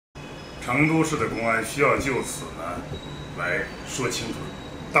成都市的公安需要就此呢来说清楚，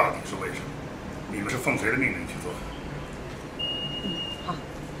到底是为什么？你们是奉谁的命令去做的？好，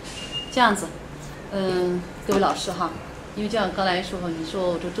这样子，各位老师哈，因为就像刚才说，你说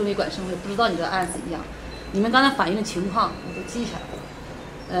我这周围管生活，不知道你这个案子一样，你们刚才反映的情况我都记下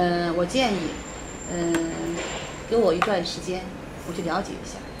来了。我建议，给我一段时间，我去了解一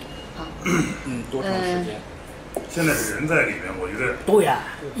下。好，多长时间？现在人在里面，我觉得对呀，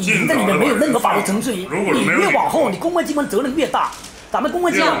已经在里面没有任何法律程序，你越往后，你公安机关责任越大。咱们公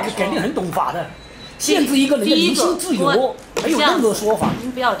安机关肯定很懂法的，限制一个人的言行自由，没有任何说法。您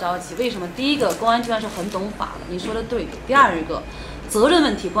不要着急，为什么？第一个，公安机关是很懂法的，你说的对。第二个，责任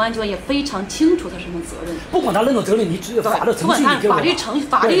问题，公安机关也非常清楚他什么责任。不管他任何责任，你只有法律程序，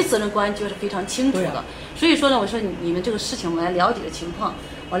法律责任，公安机关是非常清楚的。所以说呢，我说你们这个事情，我来了解的情况，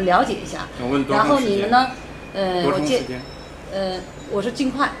我了解一下。然后你们呢？我说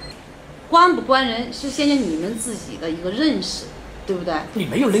尽快，关不关人是先你们自己的一个认识，对不对？你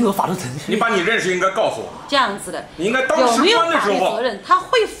没有任何法律程序，你把你认识应该告诉我。这样子的，你应该当时关的时候，责任他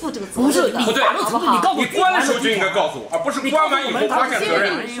会负这个责任的。不是，不对，你关的时候就应该告诉我，而不是关完以后发现责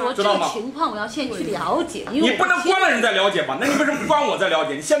任，知道吗？这个情况我要先去了解，因为你不能关了人再了解吧？那你为什么不关我再了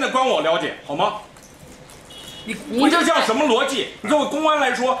解？你现在关我了解好吗？你这叫什么逻辑？你作为公安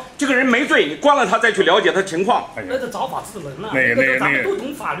来说，这个人没罪，你关了他再去了解他情况。那是找法治人啊。咱们都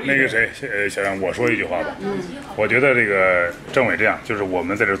懂法律。那个谁，小杨，我说一句话吧。我觉得这个政委这样，就是我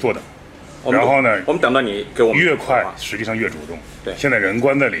们在这坐等，然后呢，我们等到你给我们越快，实际上越主动。对，现在人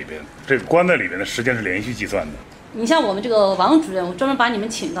关在里边，这个关在里边的时间是连续计算的。你像我们这个王主任，我专门把你们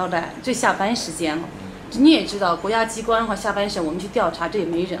请到这最下班时间了。你也知道，国家机关的话，下班时我们去调查，这也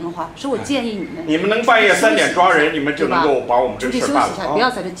没人的话，所以我建议你们能半夜3点抓人，你们就能够把我们这事办了。休息一下，不要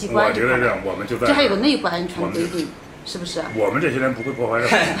在这机关。我觉得这样，我们就在这还有个内部安全规定，是不是？我们这些人不会破坏任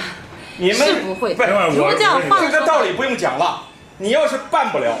何。你们是不会。如果这样换这个道理不用讲了。你要是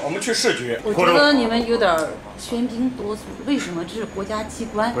办不了，我们去市局。我觉得你们有点喧宾夺主，为什么？这是国家机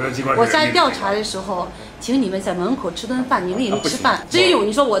关。我在调查的时候，请你们在门口吃顿饭，你们也没吃饭。这种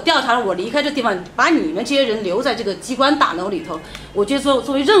你说我调查了，我离开这地方，把你们这些人留在这个机关大楼里头，我觉得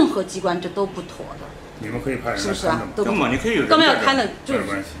作为任何机关这都不妥的。你们可以派人，是不是啊？都不，你可以有人干嘛要看的？就是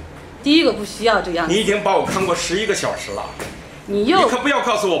第一个不需要这样。你已经把我看过11个小时了，你可不要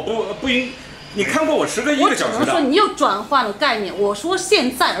告诉我不应。你看过我1个小时的？我只能说你又转换了概念。我说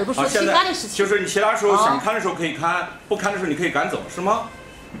现在，而不是说其他的事情。就是你其他时候想看的时候可以看，不看的时候你可以赶走，是吗？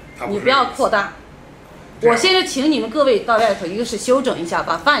你不要扩大。我现在请你们各位到外头，一个是休整一下，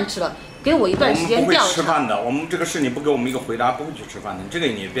把饭吃了，给我一段时间调查。我们不会吃饭的，我们这个事你不给我们一个回答，不会去吃饭的。这个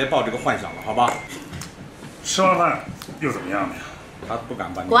你别抱这个幻想了，好吧？吃完饭又怎么样了呀？他不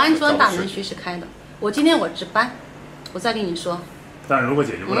敢把你。国安机关大门随时开的。我今天我值班，我再跟你说。但是如果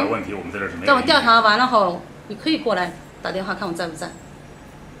解决不了问题，我们在这是没有。在我调查完了后，你可以过来打电话看我在不在。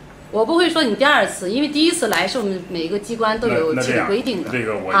我不会说你第2次，因为第1次来是我们每个机关都有纪律规定的。这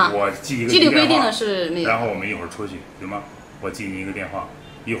个我记一个纪律规定的是没有。然后我们一会儿出去，行吗？我记您一个电话，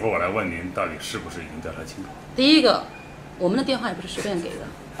一会儿我来问您到底是不是已经调查清楚。第一个，我们的电话也不是随便给的。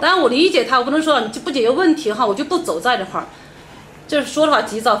当然我理解他，我不能说你就不解决问题哈，我就不走在这块儿。就是说的话，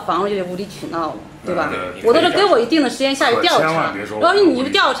急躁防了就无理取闹了，对吧？我都是给我一定的时间下去调查，然后你不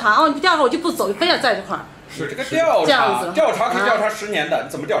调查哦，你不调查我就不走，非要在这块儿。是这个调查，调查可以调查10年的，你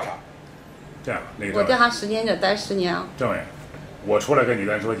怎么调查？这样，那个我调查10年就待10年啊。政委，我出来跟你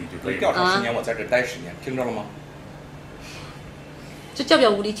单说几句可以。调查10年，我在这待10年，听着了吗？这叫不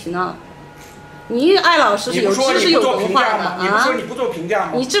叫无理取闹？你艾老师是有知识有文化的啊！你不说你不做评价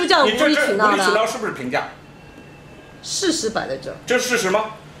吗？你这不叫无理取闹的？无理取闹是不是评价？事实摆在这，这是事实吗？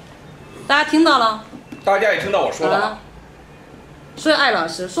大家听到了？大家也听到我说了。所以艾老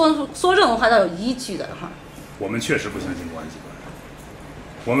师说这种话要有依据的哈。我们确实不相信公安机关，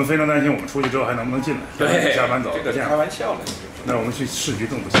我们非常担心我们出去之后还能不能进来。对，下班走。这个开玩笑了。那我们去市局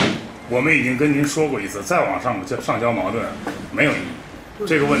更不行。我们已经跟您说过一次，再往上交矛盾没有意义。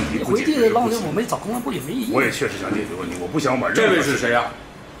这个问题不解决。回地让我们找公安部也没意义。我也确实想解决问题，我不想把这位是谁呀？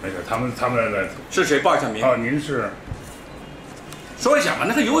没事，他们是谁？报一下名。哦，您是。说一下吧，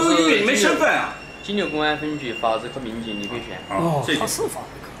那个犹犹豫豫，你没身份啊。金牛公安分局法制科民警李慧泉。哦，他是法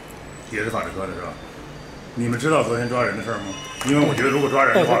制科，也是法制科的是吧？你们知道昨天抓人的事儿吗？因为我觉得如果抓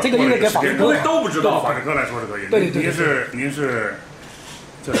人的话，这个应该给法制科都不知道。法制科来说是可以。对。您是。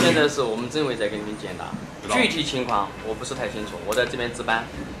现在是我们政委在给你们解答，具体情况我不是太清楚，我在这边值班。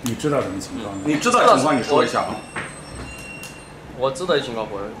你知道什么情况？你知道情况你说一下吧。我知道的情况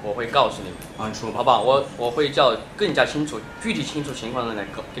我会告诉你们啊，你说好不好？我会叫更加清楚、具体清楚情况的人来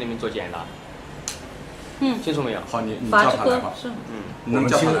给你们做解答。清楚没有？好，你叫他来吧。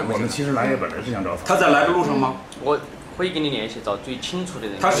我们其实来也本来是想找他在来的路上吗？我会跟你联系，找最清楚的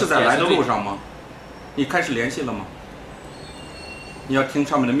人。他是在来的路上吗？你开始联系了吗？你要听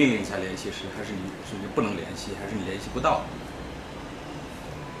上面的命令才联系还是你不能联系，还是你联系不到？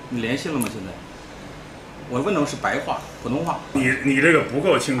你联系了吗？现在？我问的是白话，普通话。你这个不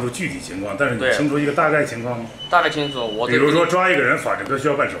够清楚具体情况，但是你清楚一个大概情况吗？大概清楚，比如说抓一个人，法制科需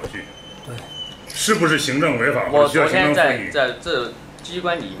要办手续，对，是不是行政违法？我昨需要行政天复议在这机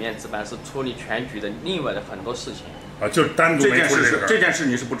关里面值班，是处理全局的另外的很多事情。啊，就是单独没处理这件事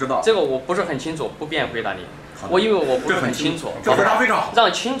你是不知道。这个我不是很清楚，不便回答你。因为我不是很清楚。这回答非常好。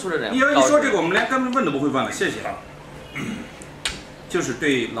让清楚的人。因为一说这个，我们连根本问都不会问了。谢谢啊。就是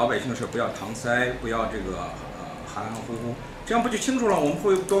对老百姓是不要搪塞，不要这个含含糊糊，这样不就清楚了？我们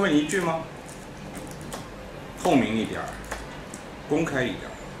会多问一句吗？透明一点，公开一点，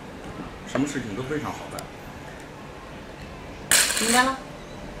什么事情都非常好办。明白了。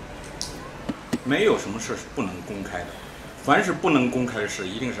没有什么事是不能公开的，凡是不能公开的事，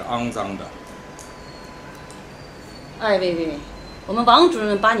一定是肮脏的。哎，喂，我们王主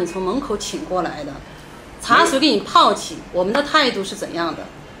任把你从门口请过来的，茶水给你泡起，我们的态度是怎样的？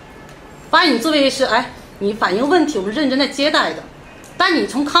把你作为是你反映问题，我们认真的接待的。但你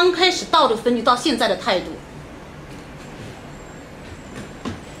从刚开始道德分离到现在的态度，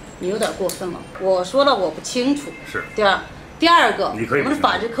你有点过分了。我说了我不清楚。是。第二个，你可以我们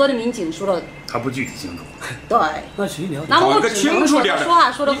法制科的民警说了，他不具体清楚。对。那谁了解？那我只能说他说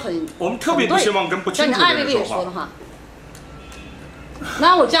话说得很，我们特别不希望跟不清楚的人说话。像你艾薇薇也说的话。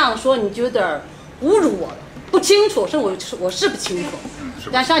那我这样说，你就有点侮辱我了。不清楚，是我是不清楚。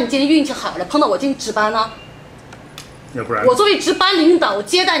但像你今天运气好了，碰到我今天值班呢。要不然。我作为值班领导，我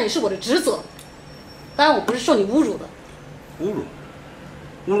接待你是我的职责。当然，我不是受你侮辱的。侮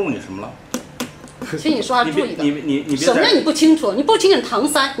辱你什么了？请你说话注意的。你什么叫你不清楚？你不清楚搪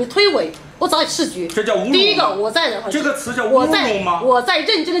塞，你推诿，我找你市局。这叫侮辱。第一个，我在这个词叫侮辱吗？我在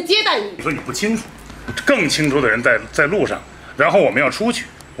认真的接待你。你说你不清楚，更清楚的人在路上，然后我们要出去，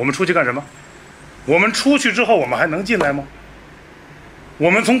我们出去干什么？我们出去之后，我们还能进来吗？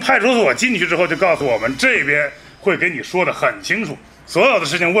我们从派出所进去之后，就告诉我们这边会给你说的很清楚，所有的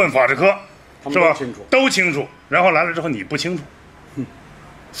事情问法制科，是吧？都清楚。然后来了之后你不清楚，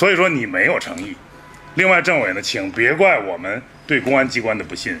所以说你没有诚意。另外，政委呢，请别怪我们对公安机关的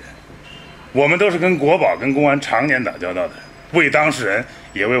不信任，我们都是跟国保、跟公安常年打交道的人，为当事人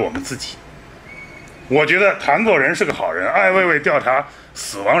也为我们自己。我觉得谭作人是个好人，艾薇薇调查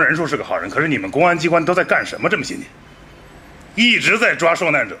死亡人数是个好人，可是你们公安机关都在干什么？这么些年，一直在抓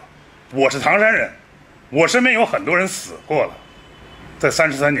受难者。我是唐山人，我身边有很多人死过了，在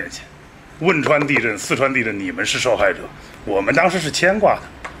33年前，汶川地震、四川地震，你们是受害者，我们当时是牵挂的。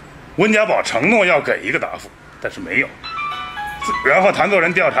温家宝承诺要给一个答复，但是没有。然后谭作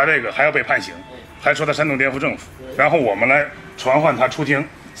人调查这个还要被判刑，还说他煽动颠覆政府，然后我们来传唤他出庭，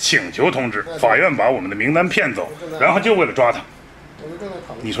请求通知，法院把我们的名单骗走，然后就为了抓他。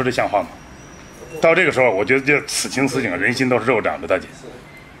你说这像话吗？到这个时候，我觉得这此情此景，人心都是肉长的，大姐。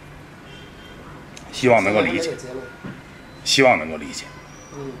希望能够理解，希望能够理解。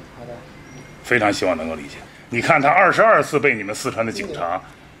好的。非常希望能够理解。你看他22次被你们四川的警察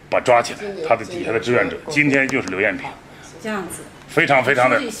把抓起来，他的底下的志愿者，今天就是刘艳萍。这样子。非常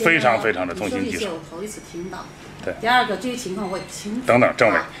的痛心疾首。我头一次听到。对。第二个，这些情况我也不清楚。等等，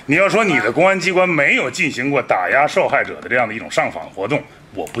政委，你要说你的公安机关没有进行过打压受害者的这样的一种上访活动，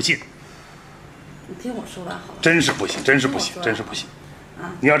我不信。你听我说完好了。真是不行。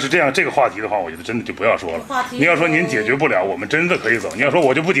你要是这样这个话题的话，我觉得真的就不要说了。你要说您解决不了，我们真的可以走；你要说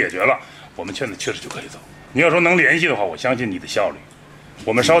我就不解决了，我们确实就可以走。你要说能联系的话，我相信你的效率。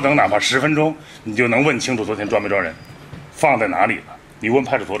我们稍等，哪怕10分钟，你就能问清楚昨天抓没抓人，放在哪里了。你问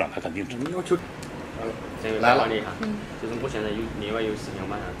派出所长，他肯定知道。来了，就是我现在另外有事情，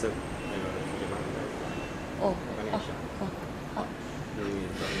马上走，那个出去马上走。哦，好。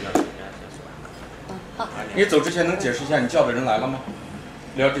好。你走之前能解释一下你叫的人来了吗？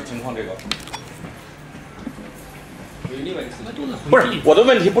了解情况这个。不是我的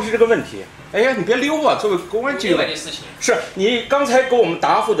问题，不是这个问题。哎呀，你别溜啊！作为公安机关，是你刚才给我们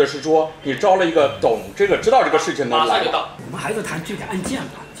答复的是说你招了一个懂这个、知道这个事情的来了。我们还是谈具体案件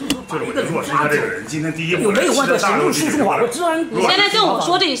吧，就是说把一个人抓走。今天第一步有没有按照行政诉讼法和治安？你现在跟我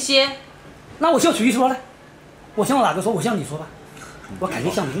说这些，那我向谁说呢？我向哪个说？我向你说吧。我肯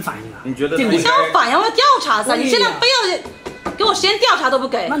定向您反映啊。你觉得？你向我反映，我调查噻。你现在非要给我时间调查都不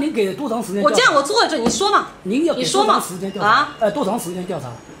给。那您给多长时间？我这样，我坐在这，你说嘛。您要给多长时间调查？啊？多长时间调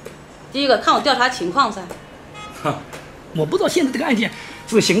查？第一个看我调查情况噻。我不知道现在这个案件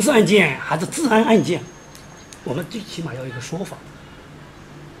是刑事案件还是治安案件。我们最起码要有一个说法，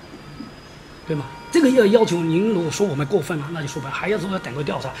对吗？这个要求您如果说我们过分了，那就说白了，还要说要等个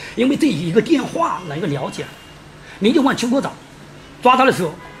调查，因为这一个电话来个了解，您就问邱科长抓他的时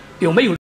候有没有。